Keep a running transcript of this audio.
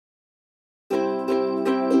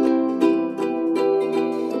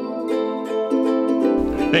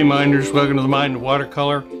Hey minders, welcome to the Mind of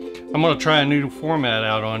Watercolor. I'm going to try a new format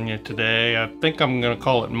out on you today. I think I'm going to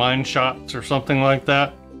call it Mind Shots or something like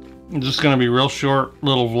that. It's just going to be real short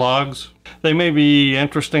little vlogs. They may be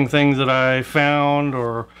interesting things that I found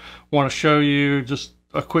or want to show you, just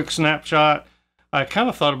a quick snapshot. I kind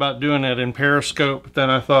of thought about doing it in Periscope, but then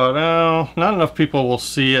I thought, oh, not enough people will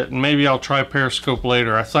see it, and maybe I'll try Periscope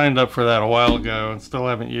later. I signed up for that a while ago and still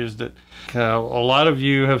haven't used it. A lot of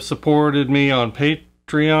you have supported me on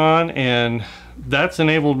Patreon, and that's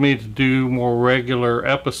enabled me to do more regular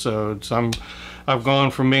episodes. I've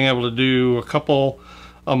gone from being able to do a couple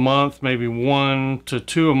a month, maybe 1 to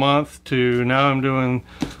 2 a month, to now I'm doing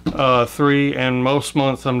 3, and most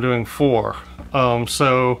months I'm doing 4.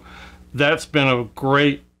 So that's been a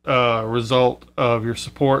great result of your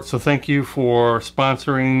support, so thank you for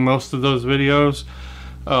sponsoring most of those videos.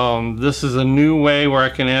 This is a new way where I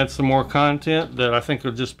can add some more content that I think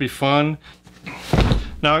will just be fun.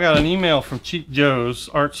 Now, I got an email from Cheap Joe's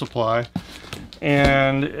Art Supply,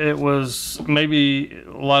 and it was, maybe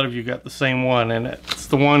a lot of you got the same one, and it's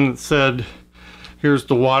the one that said, here's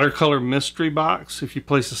the watercolor mystery box if you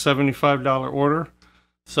place a $75 order.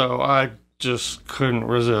 So I just couldn't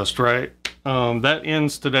resist, right? That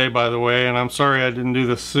ends today, by the way, and I'm sorry I didn't do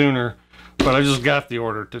this sooner, but I just got the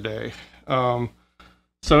order today. So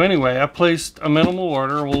anyway, I placed a minimal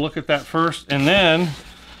order. We'll look at that first, and then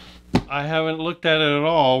I haven't looked at it at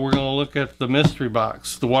all. We're going to look at the mystery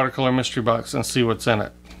box, the watercolor mystery box, and see what's in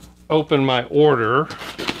it. Open my order,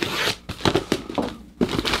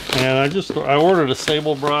 and I ordered a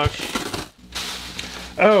sable brush.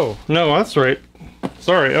 Oh, no, that's right.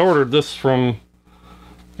 Sorry, I ordered this from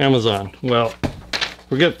Amazon. Well,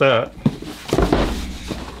 forget that.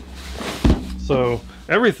 So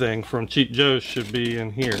everything from Cheap Joe's should be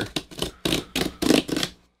in here.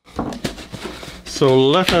 So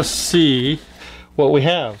let us see what we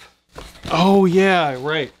have. Oh yeah,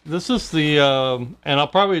 right. This is the, and I'll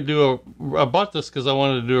probably do I bought this because I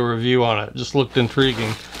wanted to do a review on it. It just looked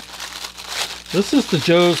intriguing. This is the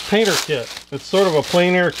Joe's Painter Kit. It's sort of a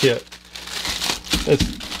plein air kit.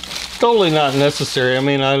 It's totally not necessary. I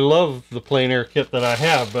mean, I love the plein air kit that I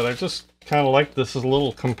have, but I just kind of like this as a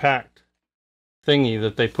little compact thingy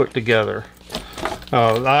that they put together.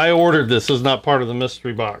 I ordered this. This is not part of the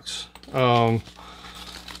mystery box.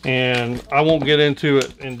 And I won't get into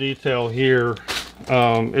it in detail here.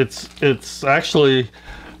 It's actually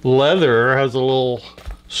leather, has a little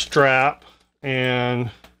strap, and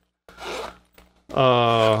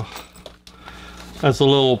has a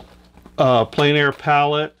little plein air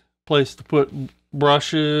palette, place to put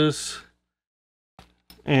brushes,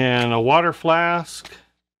 and a water flask,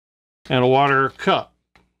 and a water cup,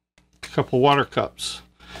 a couple water cups.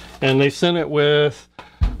 And they sent it with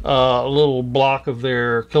a little block of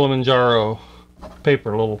their Kilimanjaro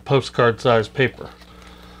paper, a little postcard sized paper.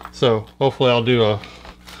 So hopefully I'll do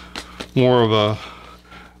more of a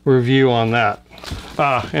review on that.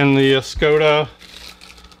 And the Escoda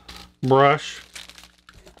brush.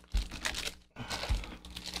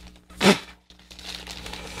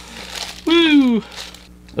 Woo!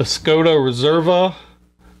 Escoda Reserva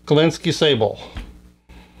Kolinsky Sable.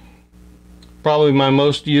 Probably my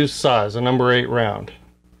most used size, a number 8 round.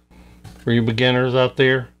 For you beginners out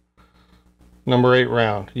there, number 8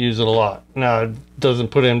 round, use it a lot. Now, it doesn't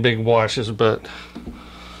put in big washes, but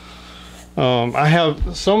I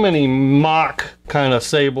have so many mock kind of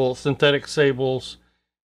sables, synthetic sables,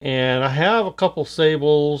 and I have a couple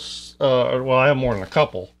sables, well, I have more than a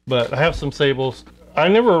couple, but I have some sables. I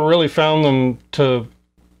never really found them to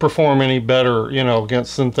perform any better, you know,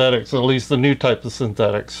 against synthetics, at least the new type of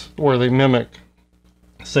synthetics, where they mimic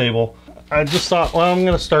sable. I just thought, well, I'm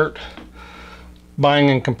going to start buying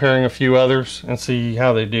and comparing a few others and see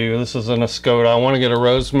how they do. This is an Escoda. I want to get a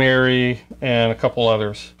rosemary and a couple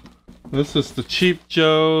others. This is the Cheap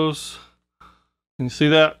Joe's. Can you see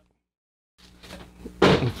that?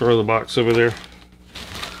 I'll throw the box over there.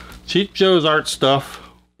 Cheap Joe's Art Stuff.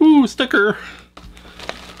 Ooh, sticker.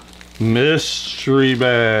 Mystery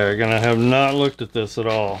bag, and I have not looked at this at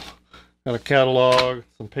all. Got a catalog,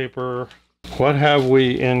 some paper. What have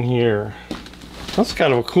we in here? That's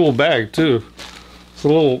kind of a cool bag too. It's a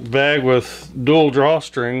little bag with dual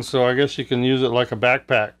drawstrings, so I guess you can use it like a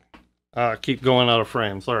backpack. Keep going out of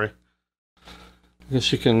frame, sorry. I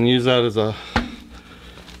guess you can use that as a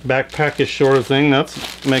backpackish sort of thing.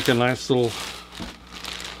 That's make a nice little,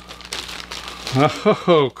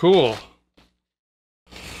 oh, cool.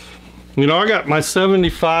 You know, I got my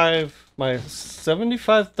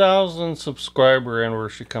 75,000 subscriber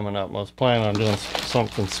anniversary coming up. I was planning on doing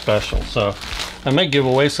something special, so I may give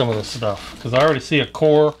away some of this stuff because I already see a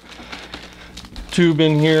core tube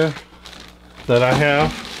in here that I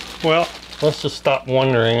have. Well, let's just stop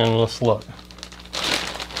wondering and let's look.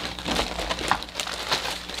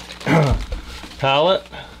 Palette.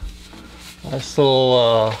 Nice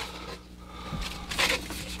little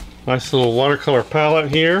watercolor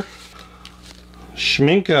palette here.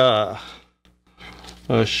 Schminke.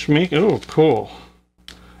 Schminke. Oh, cool.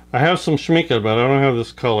 I have some Schminke, but I don't have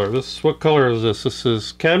this color. What color is this? This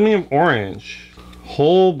is cadmium orange.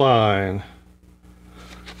 Holbein.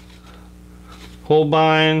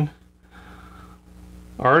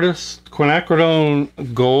 Artist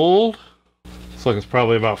quinacridone gold. Looks like it's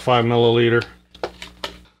probably about 5 milliliter.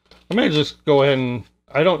 I may just go ahead and,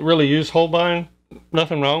 I don't really use Holbein.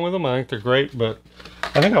 Nothing wrong with them. I think they're great, but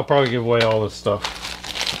I think I'll probably give away all this stuff.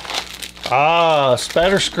 Ah,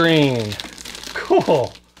 spatter screen.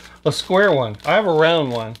 Cool. A square one. I have a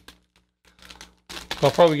round one.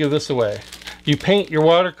 I'll probably give this away. You paint your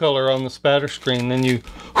watercolor on the spatter screen, then you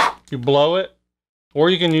blow it, or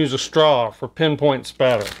you can use a straw for pinpoint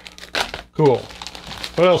spatter. Cool.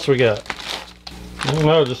 What else we got? I don't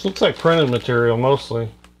know, it just looks like printed material mostly.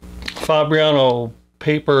 Fabriano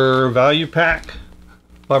paper value pack.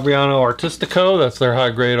 Fabriano Artistico, that's their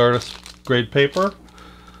high grade artist grade paper.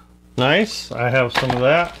 Nice, I have some of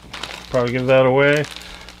that. Probably give that away.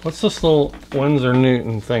 What's this little Winsor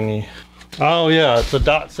Newton thingy? Oh yeah, it's a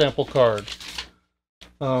dot sample card.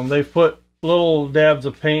 They've put little dabs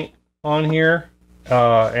of paint on here,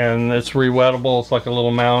 and it's rewettable. It's like a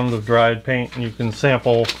little mound of dried paint, and you can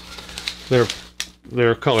sample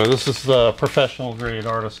their color. This is the professional grade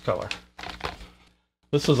artist color.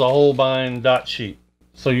 This is a Holbein dot sheet,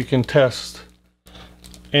 so you can test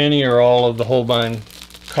any or all of the Holbein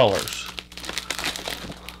colors.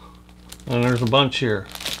 And there's a bunch here.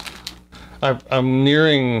 I'm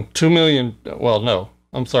nearing 2 million, well no,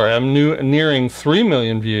 I'm sorry, I'm nearing 3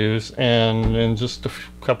 million views, and in just a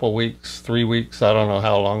couple weeks, 3 weeks, I don't know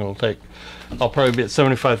how long it'll take, I'll probably be at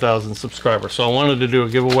 75,000 subscribers. So I wanted to do a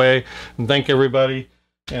giveaway and thank everybody,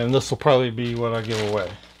 and this will probably be what I give away.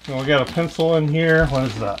 And we got a pencil in here. What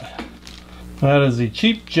is that? That is the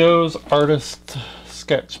Cheap Joe's Artist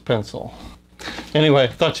Sketch Pencil. Anyway,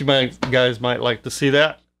 thought you guys might like to see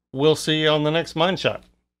that. We'll see you on the next Mine Shot.